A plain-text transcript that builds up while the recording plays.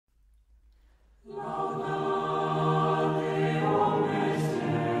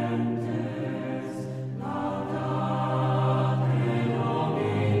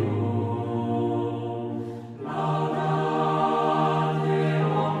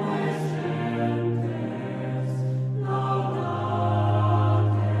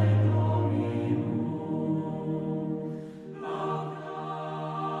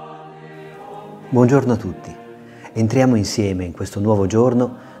Buongiorno a tutti. Entriamo insieme in questo nuovo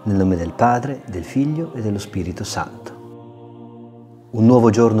giorno nel nome del Padre, del Figlio e dello Spirito Santo. Un nuovo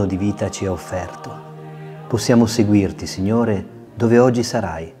giorno di vita ci è offerto. Possiamo seguirti, Signore, dove oggi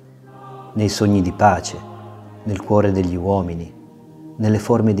sarai, nei sogni di pace, nel cuore degli uomini, nelle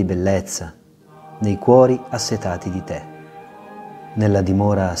forme di bellezza, nei cuori assetati di te, nella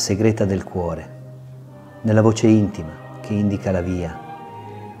dimora segreta del cuore, nella voce intima che indica la via,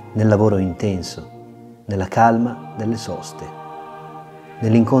 nel lavoro intenso, nella calma delle soste,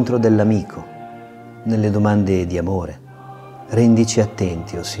 nell'incontro dell'amico, nelle domande di amore. Rendici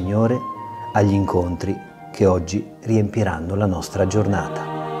attenti, o Signore, agli incontri che oggi riempiranno la nostra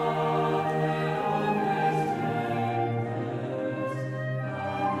giornata.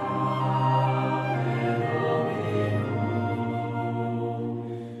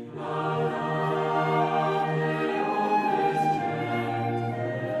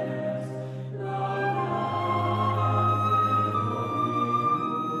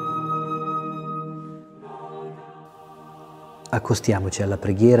 Accostiamoci alla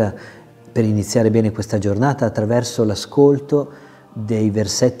preghiera per iniziare bene questa giornata attraverso l'ascolto dei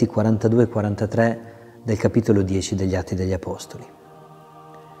versetti 42 e 43 del capitolo 10 degli Atti degli Apostoli.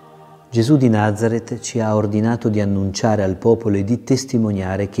 Gesù di Nazaret ci ha ordinato di annunciare al popolo e di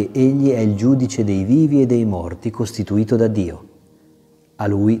testimoniare che Egli è il giudice dei vivi e dei morti costituito da Dio. A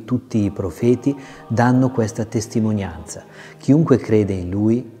Lui tutti i profeti danno questa testimonianza. Chiunque crede in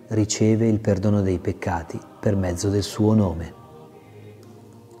Lui riceve il perdono dei peccati per mezzo del suo nome.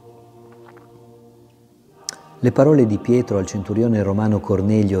 Le parole di Pietro al centurione romano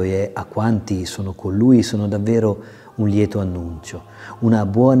Cornelio e a quanti sono con lui sono davvero un lieto annuncio, una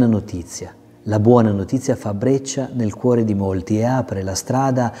buona notizia. La buona notizia fa breccia nel cuore di molti e apre la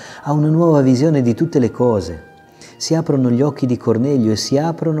strada a una nuova visione di tutte le cose. Si aprono gli occhi di Cornelio e si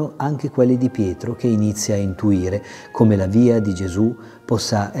aprono anche quelli di Pietro, che inizia a intuire come la via di Gesù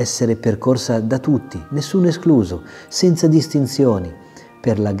possa essere percorsa da tutti, nessuno escluso, senza distinzioni,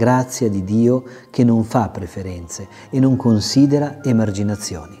 per la grazia di Dio che non fa preferenze e non considera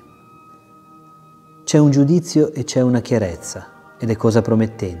emarginazioni. C'è un giudizio e c'è una chiarezza, ed è cosa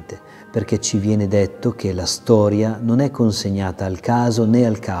promettente, perché ci viene detto che la storia non è consegnata al caso né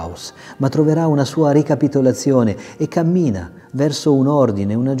al caos, ma troverà una sua ricapitolazione e cammina verso un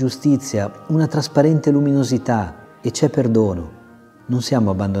ordine, una giustizia, una trasparente luminosità, e c'è perdono. Non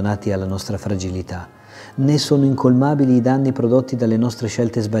siamo abbandonati alla nostra fragilità, né sono incolmabili i danni prodotti dalle nostre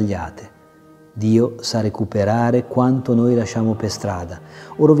scelte sbagliate. Dio sa recuperare quanto noi lasciamo per strada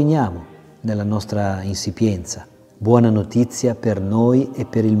o roviniamo nella nostra insipienza. Buona notizia per noi e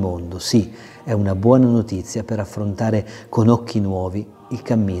per il mondo. Sì, è una buona notizia per affrontare con occhi nuovi il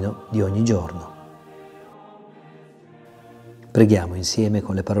cammino di ogni giorno. Preghiamo insieme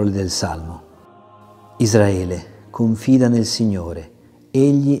con le parole del Salmo. Israele, confida nel Signore.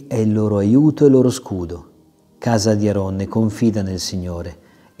 Egli è il loro aiuto e il loro scudo. Casa di Aronne, confida nel Signore.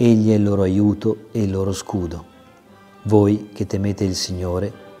 Egli è il loro aiuto e il loro scudo. Voi che temete il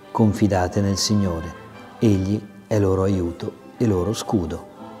Signore, confidate nel Signore. Egli è loro aiuto e loro scudo.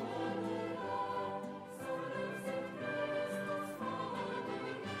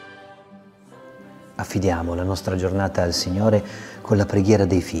 Affidiamo la nostra giornata al Signore con la preghiera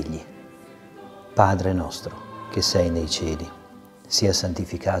dei figli. Padre nostro, che sei nei cieli, sia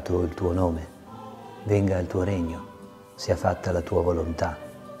santificato il tuo nome, venga il tuo regno, sia fatta la tua volontà,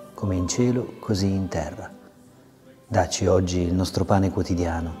 come in cielo, così in terra. Dacci oggi il nostro pane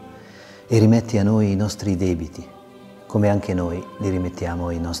quotidiano e rimetti a noi i nostri debiti, come anche noi li rimettiamo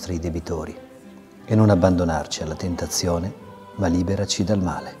ai nostri debitori. E non abbandonarci alla tentazione, ma liberaci dal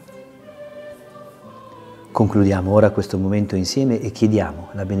male. Concludiamo ora questo momento insieme e chiediamo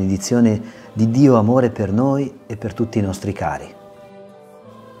la benedizione di Dio amore per noi e per tutti i nostri cari.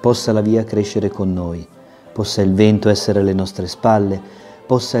 Possa la via crescere con noi, possa il vento essere alle nostre spalle,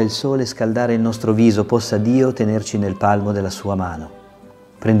 possa il sole scaldare il nostro viso, possa Dio tenerci nel palmo della sua mano.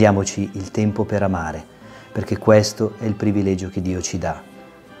 Prendiamoci il tempo per amare, perché questo è il privilegio che Dio ci dà.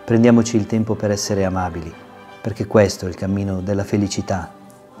 Prendiamoci il tempo per essere amabili, perché questo è il cammino della felicità.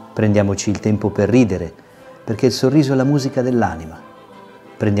 Prendiamoci il tempo per ridere, perché il sorriso è la musica dell'anima.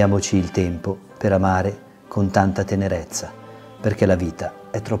 Prendiamoci il tempo per amare con tanta tenerezza, perché la vita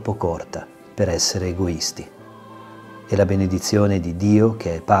è troppo corta per essere egoisti. E la benedizione di Dio,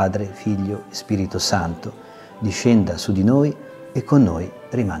 che è Padre, Figlio e Spirito Santo, discenda su di noi e con noi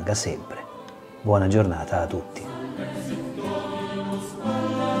rimanga sempre. Buona giornata a tutti.